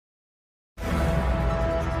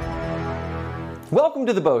Welcome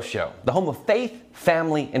to The Bo Show, the home of faith,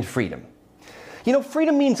 family, and freedom. You know,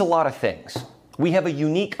 freedom means a lot of things. We have a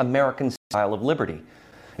unique American style of liberty.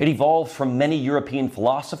 It evolved from many European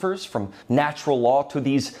philosophers, from natural law to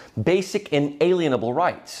these basic inalienable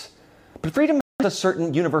rights. But freedom has a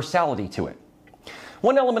certain universality to it.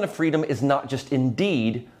 One element of freedom is not just in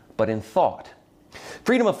deed, but in thought.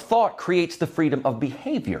 Freedom of thought creates the freedom of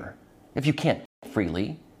behavior. If you can't think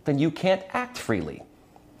freely, then you can't act freely.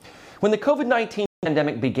 When the COVID-19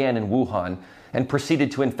 pandemic began in Wuhan and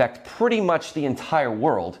proceeded to infect pretty much the entire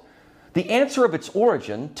world, the answer of its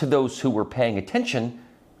origin to those who were paying attention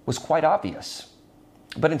was quite obvious.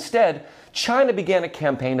 But instead, China began a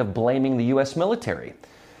campaign of blaming the U.S. military.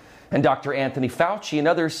 And Dr. Anthony Fauci and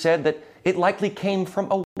others said that it likely came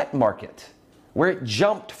from a wet market, where it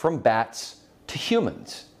jumped from bats to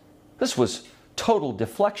humans. This was total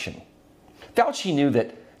deflection. Fauci knew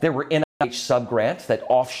that there were NIH subgrants that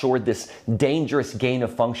offshored this dangerous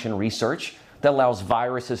gain-of-function research that allows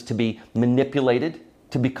viruses to be manipulated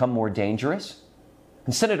to become more dangerous.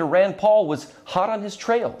 And Senator Rand Paul was hot on his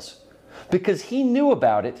trails because he knew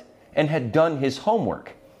about it and had done his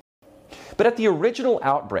homework. But at the original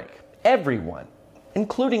outbreak, everyone,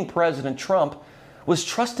 including President Trump, was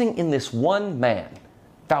trusting in this one man,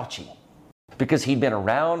 Fauci, because he'd been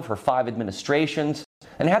around for 5 administrations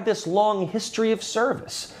and had this long history of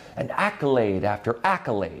service and accolade after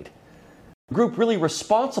accolade. The group really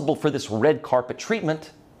responsible for this red carpet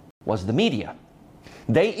treatment was the media.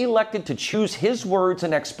 They elected to choose his words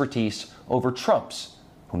and expertise over Trump's,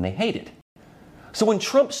 whom they hated. So when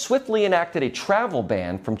Trump swiftly enacted a travel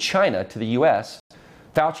ban from China to the U.S.,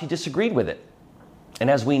 Fauci disagreed with it. And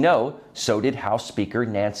as we know, so did House Speaker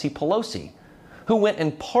Nancy Pelosi, who went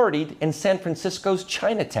and partied in San Francisco's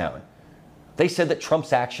Chinatown. They said that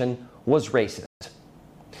Trump's action was racist.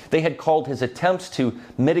 They had called his attempts to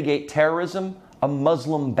mitigate terrorism a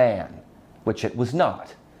Muslim ban, which it was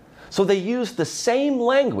not. So they used the same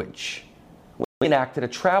language when they enacted a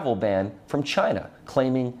travel ban from China,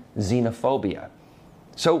 claiming xenophobia.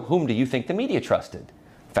 So whom do you think the media trusted?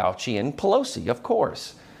 Fauci and Pelosi, of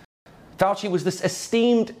course. Fauci was this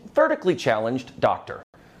esteemed, vertically challenged doctor,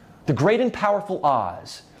 the great and powerful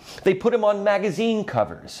Oz. They put him on magazine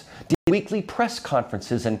covers, did weekly press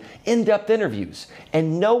conferences and in-depth interviews,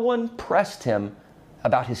 and no one pressed him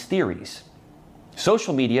about his theories.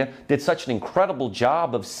 Social media did such an incredible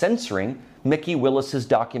job of censoring Mickey Willis's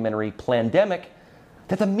documentary Plandemic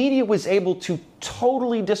that the media was able to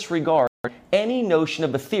totally disregard any notion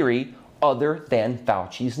of a theory other than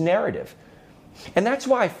Fauci's narrative. And that's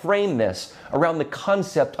why I frame this around the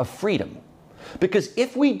concept of freedom. Because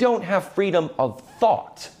if we don't have freedom of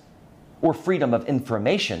thought or freedom of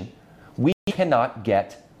information, we cannot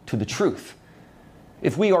get to the truth.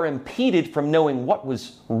 If we are impeded from knowing what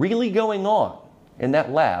was really going on in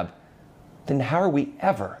that lab, then how are we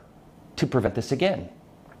ever to prevent this again?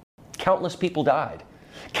 Countless people died.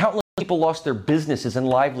 Countless people lost their businesses and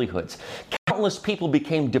livelihoods. Countless people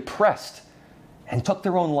became depressed and took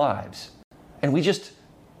their own lives. And we just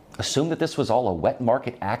assume that this was all a wet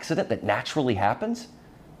market accident that naturally happens?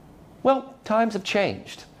 Well, times have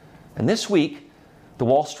changed. And this week, the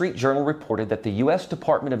Wall Street Journal reported that the U.S.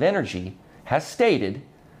 Department of Energy has stated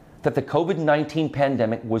that the COVID-19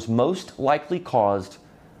 pandemic was most likely caused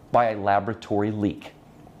by a laboratory leak.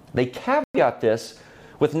 They caveat this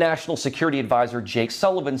with National Security Advisor Jake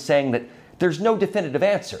Sullivan saying that there's no definitive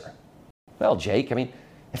answer. Well, Jake,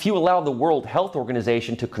 if you allow the World Health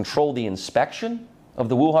Organization to control the inspection of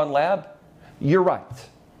the Wuhan lab, you're right.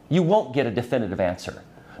 You won't get a definitive answer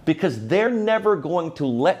because they're never going to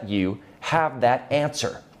let you have that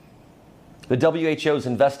answer. The WHO's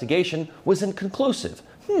investigation was inconclusive.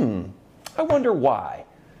 I wonder why.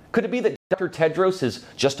 Could it be that Dr. Tedros is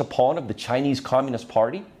just a pawn of the Chinese Communist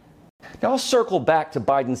Party? Now I'll circle back to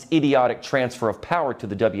Biden's idiotic transfer of power to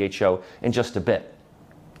the WHO in just a bit.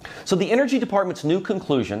 So the Energy Department's new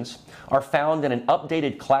conclusions are found in an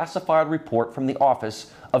updated classified report from the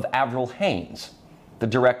office of Avril Haines, the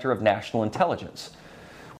Director of National Intelligence,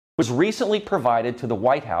 which was recently provided to the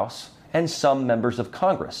White House and some members of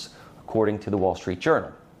Congress, according to the Wall Street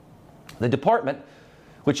Journal. The department,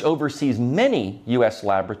 which oversees many U.S.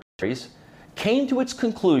 laboratories, came to its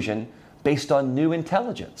conclusion based on new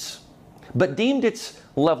intelligence, but deemed its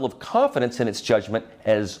level of confidence in its judgment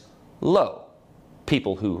as low,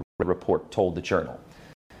 people who read the report told the Journal.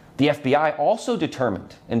 The FBI also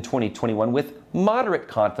determined in 2021 with moderate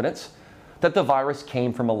confidence that the virus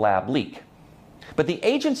came from a lab leak. But the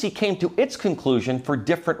agency came to its conclusion for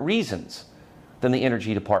different reasons than the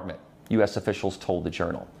Energy Department, U.S. officials told the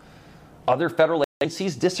Journal. Other federal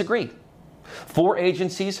agencies disagree. 4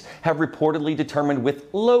 agencies have reportedly determined with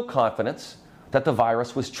low confidence that the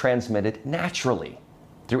virus was transmitted naturally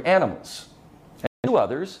through animals. And 2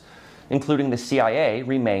 others, including the CIA,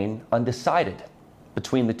 remain undecided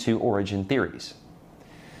between the 2 origin theories.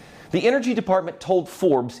 The Energy Department told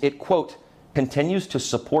Forbes it, quote, continues to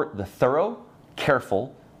support the thorough,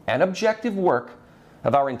 careful, and objective work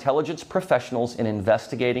of our intelligence professionals in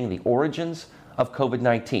investigating the origins of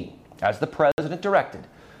COVID-19, as the president directed,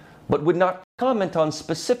 but would not comment on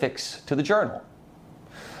specifics to the journal.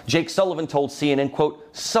 Jake Sullivan told CNN,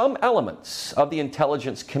 quote, some elements of the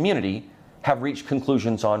intelligence community have reached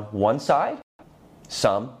conclusions on one side,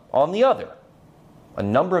 some on the other. A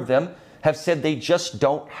number of them have said they just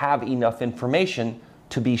don't have enough information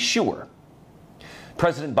to be sure.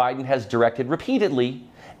 President Biden has directed repeatedly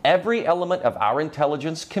every element of our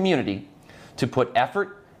intelligence community to put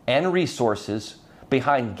effort and resources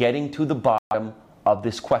behind getting to the bottom of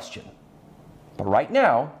this question. But right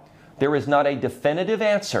now, there is not a definitive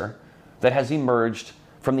answer that has emerged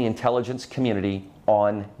from the intelligence community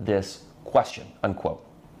on this question, unquote.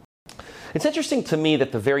 It's interesting to me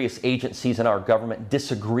that the various agencies in our government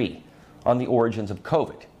disagree on the origins of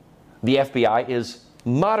COVID. The FBI is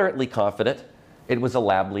moderately confident it was a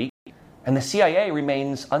lab leak, and the CIA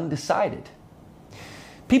remains undecided.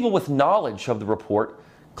 People with knowledge of the report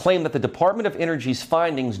claim that the Department of Energy's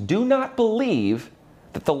findings do not believe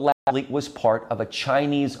that the lab leak was part of a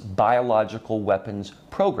Chinese biological weapons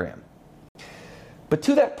program. But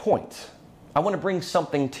to that point, I want to bring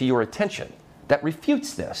something to your attention that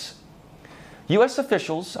refutes this. U.S.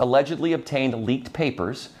 officials allegedly obtained leaked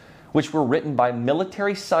papers which were written by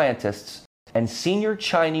military scientists and senior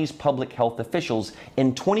Chinese public health officials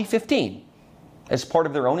in 2015 as part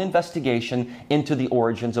of their own investigation into the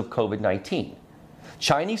origins of COVID-19.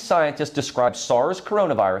 Chinese scientists described SARS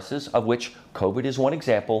coronaviruses, of which COVID is one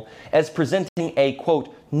example, as presenting a,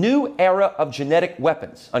 quote, new era of genetic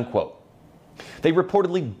weapons, unquote. They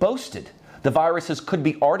reportedly boasted the viruses could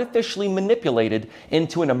be artificially manipulated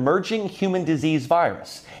into an emerging human disease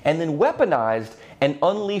virus and then weaponized and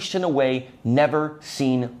unleashed in a way never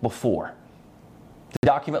seen before. The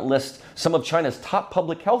document lists some of China's top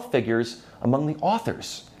public health figures among the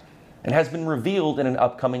authors and has been revealed in an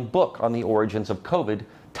upcoming book on the origins of COVID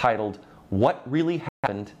titled, What Really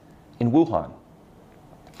Happened in Wuhan.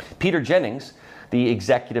 Peter Jennings, the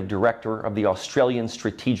executive director of the Australian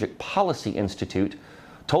Strategic Policy Institute,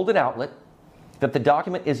 told an outlet that the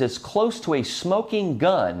document is as close to a smoking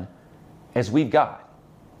gun as we've got.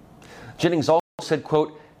 Jennings also said,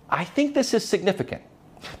 quote, I think this is significant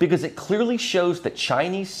because it clearly shows that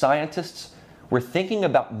Chinese scientists were thinking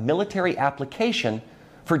about military application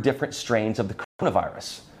for different strains of the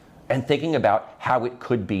coronavirus and thinking about how it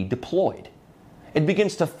could be deployed. It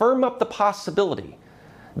begins to firm up the possibility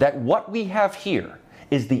that what we have here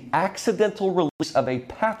is the accidental release of a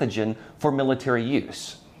pathogen for military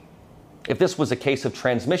use. If this was a case of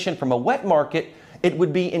transmission from a wet market, it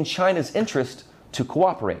would be in China's interest to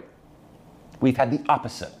cooperate. We've had the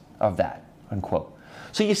opposite of that, unquote.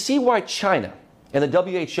 So you see why China and the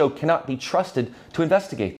WHO cannot be trusted to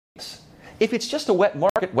investigate this. If it's just a wet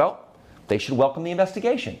market, well, they should welcome the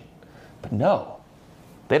investigation. But no,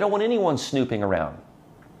 they don't want anyone snooping around.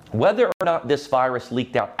 Whether or not this virus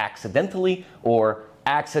leaked out accidentally or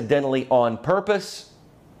accidentally on purpose,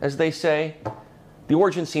 as they say, the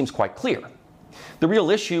origin seems quite clear. The real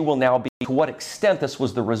issue will now be to what extent this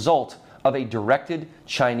was the result of a directed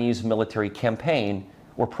Chinese military campaign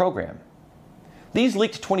or program. These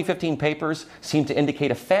leaked 2015 papers seem to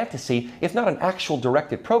indicate a fantasy, if not an actual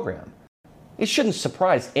directed program. It shouldn't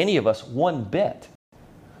surprise any of us one bit.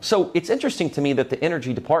 So it's interesting to me that the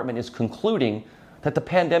Energy Department is concluding that the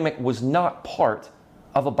pandemic was not part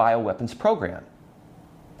of a bioweapons program.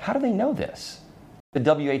 How do they know this? The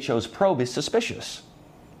WHO's probe is suspicious.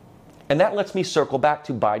 And that lets me circle back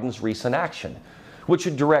to Biden's recent action, which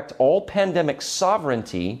would direct all pandemic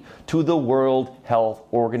sovereignty to the World Health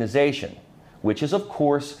Organization, which is, of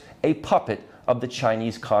course, a puppet of the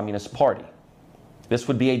Chinese Communist Party. This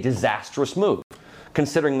would be a disastrous move,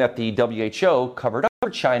 considering that the WHO covered up for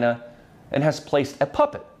China and has placed a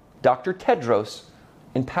puppet, Dr. Tedros,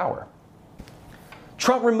 in power.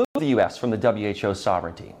 Trump removed the U.S. from the WHO's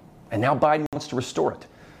sovereignty, and now Biden wants to restore it.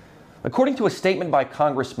 According to a statement by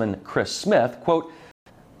Congressman Chris Smith, quote,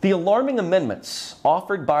 the alarming amendments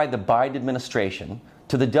offered by the Biden administration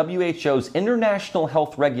to the WHO's international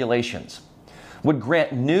health regulations would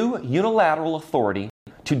grant new unilateral authority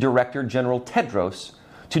to Director General Tedros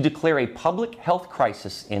to declare a public health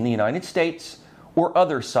crisis in the United States or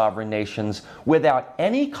other sovereign nations without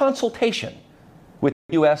any consultation with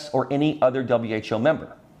the U.S. or any other WHO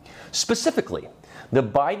member. Specifically, the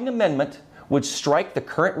Biden amendment would strike the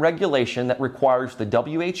current regulation that requires the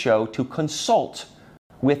WHO to consult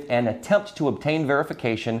with an attempt to obtain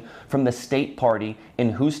verification from the state party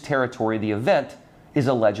in whose territory the event is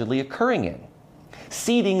allegedly occurring in,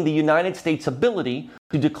 ceding the United States' ability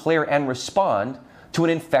to declare and respond to an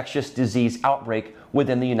infectious disease outbreak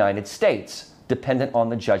within the United States, dependent on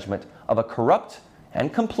the judgment of a corrupt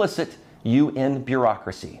and complicit UN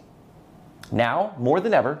bureaucracy. Now, more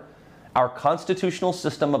than ever, our constitutional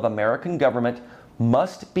system of American government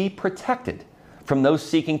must be protected from those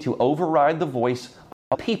seeking to override the voice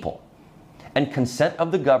of people and consent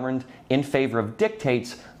of the governed in favor of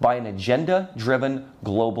dictates by an agenda-driven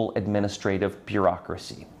global administrative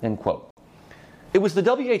bureaucracy." End quote. It was the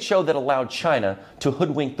WHO that allowed China to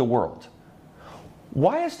hoodwink the world.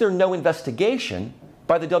 Why is there no investigation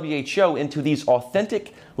by the WHO into these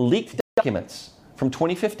authentic leaked documents from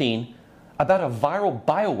 2015 about a viral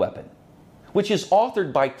bioweapon, which is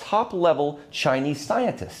authored by top-level Chinese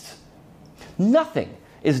scientists? Nothing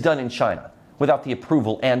is done in China without the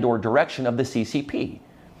approval and/or direction of the CCP.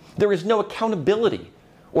 There is no accountability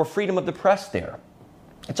or freedom of the press there.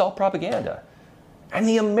 It's all propaganda. And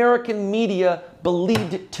the American media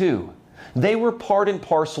believed it too. They were part and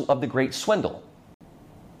parcel of the great swindle.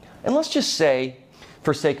 And let's just say,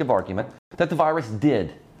 for sake of argument, that the virus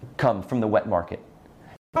did come from the wet market.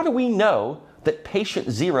 How do we know that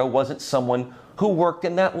patient zero wasn't someone who worked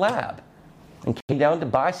in that lab and came down to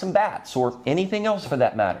buy some bats or anything else for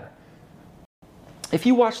that matter? If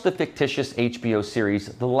you watch the fictitious HBO series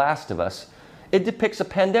The Last of Us, it depicts a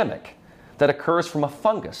pandemic that occurs from a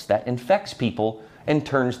fungus that infects people and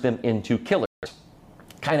turns them into killers.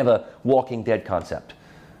 Kind of a Walking Dead concept.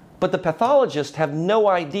 But the pathologists have no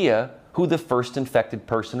idea who the first infected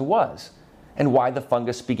person was and why the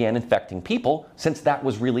fungus began infecting people, since that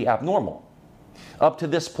was really abnormal. Up to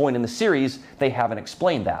this point in the series, they haven't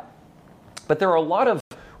explained that. But there are a lot of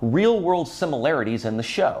real-world similarities in the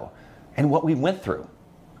show and what we went through,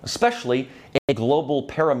 especially a global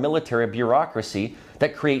paramilitary bureaucracy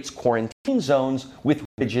that creates quarantine zones with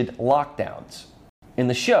rigid lockdowns. In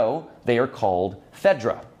the show, they are called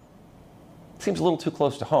FEDRA. Seems a little too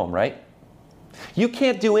close to home, right? You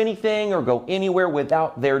can't do anything or go anywhere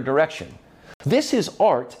without their direction. This is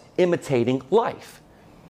art imitating life.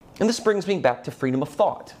 And this brings me back to freedom of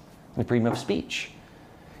thought and freedom of speech.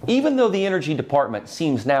 Even though the Energy Department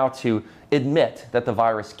seems now to admit that the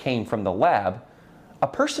virus came from the lab, a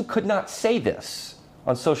person could not say this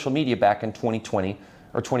on social media back in 2020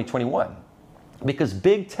 or 2021 because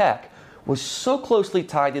big tech was so closely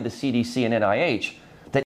tied to the CDC and NIH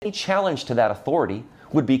that any challenge to that authority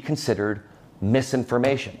would be considered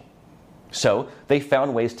misinformation. So they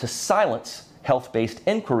found ways to silence health-based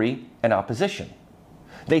inquiry and opposition.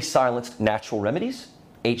 They silenced natural remedies,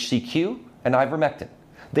 HCQ, and ivermectin.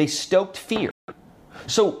 They stoked fear.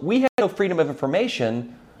 So we had no freedom of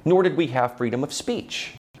information, nor did we have freedom of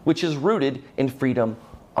speech, which is rooted in freedom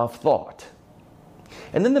of thought.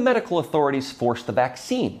 And then the medical authorities forced the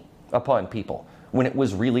vaccine upon people when it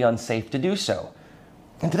was really unsafe to do so.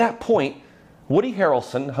 And to that point, Woody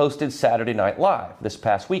Harrelson hosted Saturday Night Live this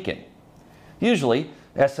past weekend. Usually,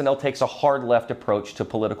 SNL takes a hard left approach to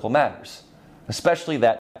political matters, especially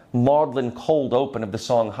that maudlin cold open of the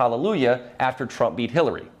song Hallelujah after Trump beat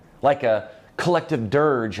Hillary, like a collective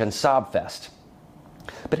dirge and sob fest.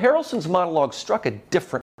 But Harrelson's monologue struck a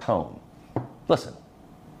different tone. Listen.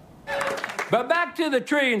 But back to the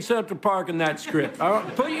tree in Central Park in that script.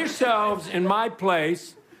 Put yourselves in my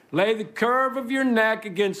place. Lay the curve of your neck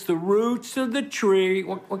against the roots of the tree.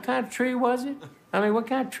 What kind of tree was it? I mean, what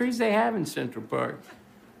kind of trees they have in Central Park?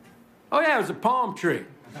 Oh, yeah, it was a palm tree.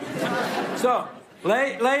 So,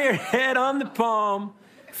 lay your head on the palm,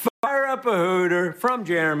 fire up a hooter from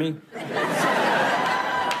Jeremy,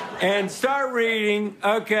 and start reading.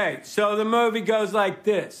 Okay, so the movie goes like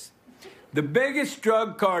this. The biggest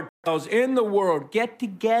drug cartels in the world get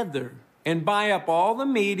together and buy up all the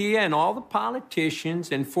media and all the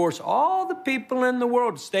politicians and force all the people in the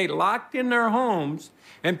world to stay locked in their homes,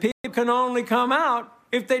 and people can only come out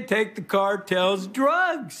if they take the cartel's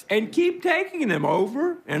drugs and keep taking them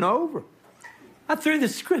over and over. I threw the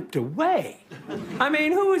script away. I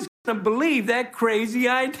mean, who is going to believe that crazy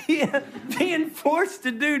idea? Being forced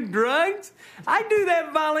to do drugs? I do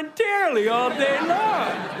that voluntarily all day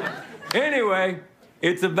long. Anyway,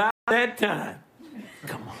 it's about that time.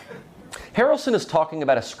 Come on. Harrelson is talking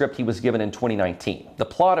about a script he was given in 2019, the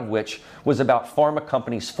plot of which was about pharma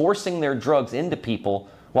companies forcing their drugs into people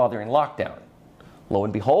while they're in lockdown. Lo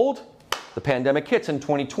and behold, the pandemic hits in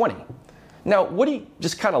 2020. Now, Woody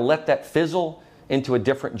just kind of let that fizzle into a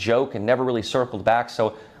different joke and never really circled back,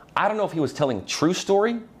 so I don't know if he was telling a true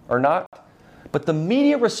story or not, but the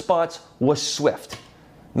media response was swift.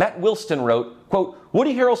 Matt Wilston wrote, quote,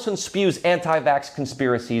 Woody Harrelson spews anti-vax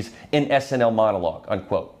conspiracies in SNL monologue,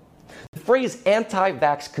 unquote. The phrase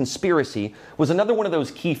anti-vax conspiracy was another one of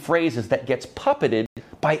those key phrases that gets puppeted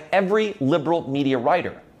by every liberal media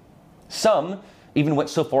writer. Some even went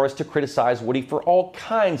so far as to criticize Woody for all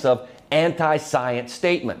kinds of anti-science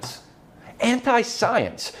statements.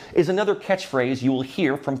 Anti-science is another catchphrase you will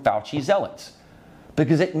hear from Fauci zealots,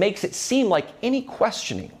 because it makes it seem like any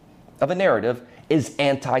questioning of a narrative is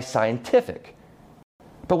anti-scientific.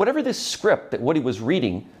 But whatever this script that Woody was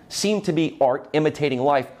reading seemed to be art imitating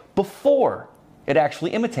life before it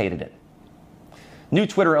actually imitated it. New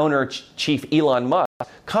Twitter owner Chief Elon Musk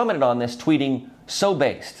commented on this, tweeting, "So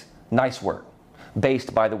based, nice word."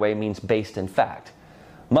 Based, by the way, means based in fact.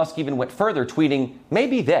 Musk even went further, tweeting,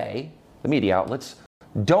 maybe they, the media outlets,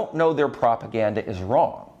 don't know their propaganda is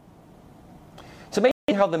wrong. It's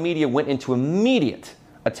amazing how the media went into immediate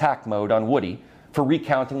attack mode on Woody for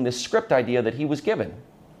recounting this script idea that he was given.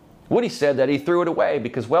 Woody said that he threw it away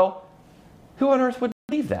because, well, who on earth would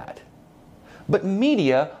believe that? But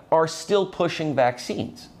media are still pushing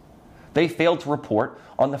vaccines. They failed to report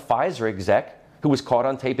on the Pfizer exec who was caught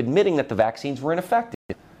on tape admitting that the vaccines were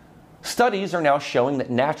ineffective. Studies are now showing that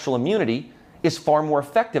natural immunity is far more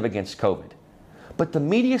effective against COVID. But the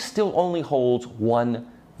media still only holds one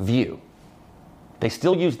view. They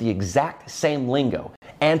still use the exact same lingo,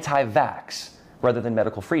 anti-vax rather than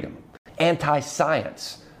medical freedom,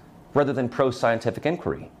 anti-science rather than pro-scientific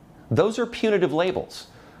inquiry. Those are punitive labels.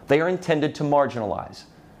 They are intended to marginalize.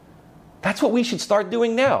 That's what we should start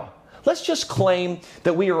doing now. Let's just claim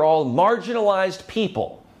that we are all marginalized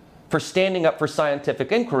people for standing up for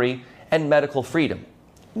scientific inquiry and medical freedom.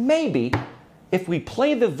 Maybe if we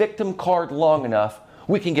play the victim card long enough,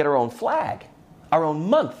 we can get our own flag, our own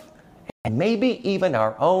month, and maybe even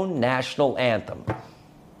our own national anthem.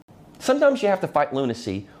 Sometimes you have to fight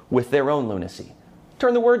lunacy with their own lunacy.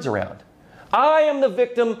 Turn the words around. I am the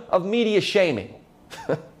victim of media shaming.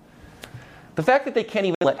 The fact that they can't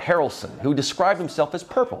even let Harrelson, who described himself as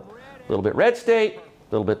purple, a little bit red state, a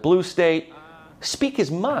little bit blue state, speak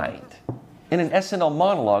his mind in an SNL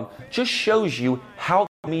monologue just shows you how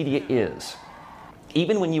the media is.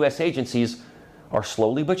 Even when U.S. agencies are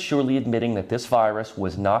slowly but surely admitting that this virus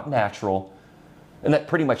was not natural and that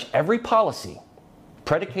pretty much every policy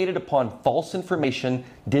predicated upon false information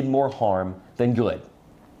did more harm than good.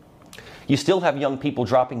 You still have young people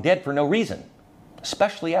dropping dead for no reason,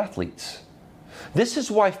 especially athletes. This is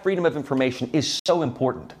why freedom of information is so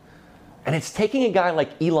important. And it's taking a guy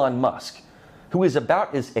like Elon Musk, who is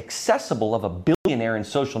about as accessible of a billionaire and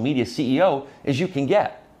social media CEO as you can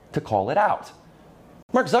get, to call it out.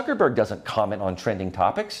 Mark Zuckerberg doesn't comment on trending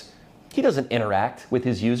topics. He doesn't interact with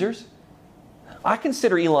his users. I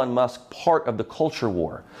consider Elon Musk part of the culture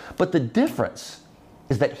war, but the difference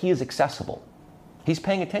is that he is accessible. He's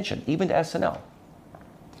paying attention, even to SNL.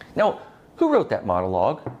 Now, who wrote that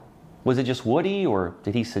monologue? Was it just Woody, or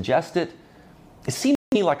did he suggest it? It seems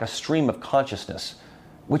to me like a stream of consciousness,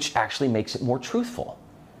 which actually makes it more truthful.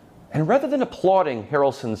 And rather than applauding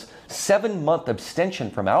Harrelson's 7-month abstention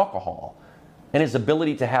from alcohol and his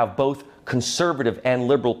ability to have both conservative and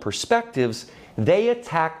liberal perspectives, they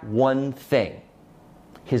attack one thing: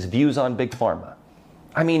 his views on Big Pharma.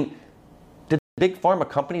 I mean, did the Big Pharma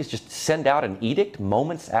companies just send out an edict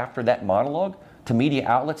moments after that monologue to media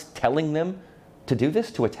outlets telling them to do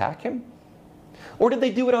this, to attack him? Or did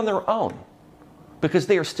they do it on their own because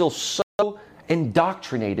they are still so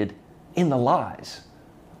indoctrinated in the lies?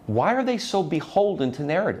 Why are they so beholden to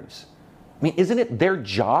narratives? I mean, isn't it their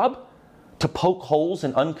job to poke holes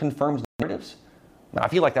in unconfirmed narratives? I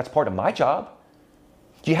feel like that's part of my job.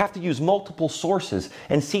 You have to use multiple sources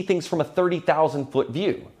and see things from a 30,000-foot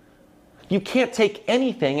view. You can't take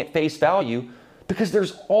anything at face value because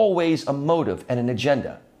there's always a motive and an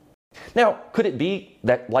agenda. Now, could it be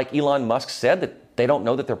that, like Elon Musk said, that they don't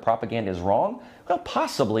know that their propaganda is wrong? Well,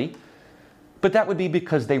 possibly. But that would be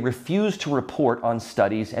because they refuse to report on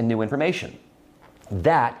studies and new information.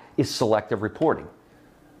 That is selective reporting.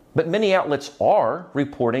 But many outlets are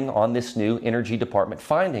reporting on this new Energy Department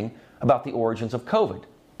finding about the origins of COVID.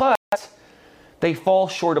 But they fall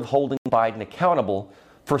short of holding Biden accountable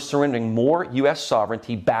for surrendering more U.S.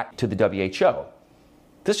 sovereignty back to the WHO.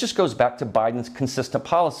 This just goes back to Biden's consistent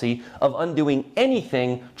policy of undoing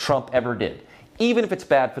anything Trump ever did, even if it's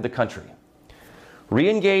bad for the country.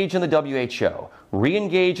 Re-engage in the WHO,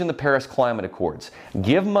 re-engage in the Paris Climate Accords,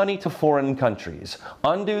 give money to foreign countries,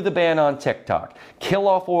 undo the ban on TikTok, kill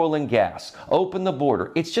off oil and gas, open the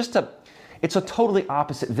border. It's a totally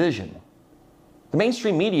opposite vision. The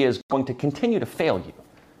mainstream media is going to continue to fail you,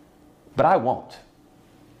 but I won't.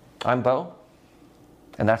 I'm Bo,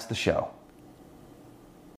 and that's the show.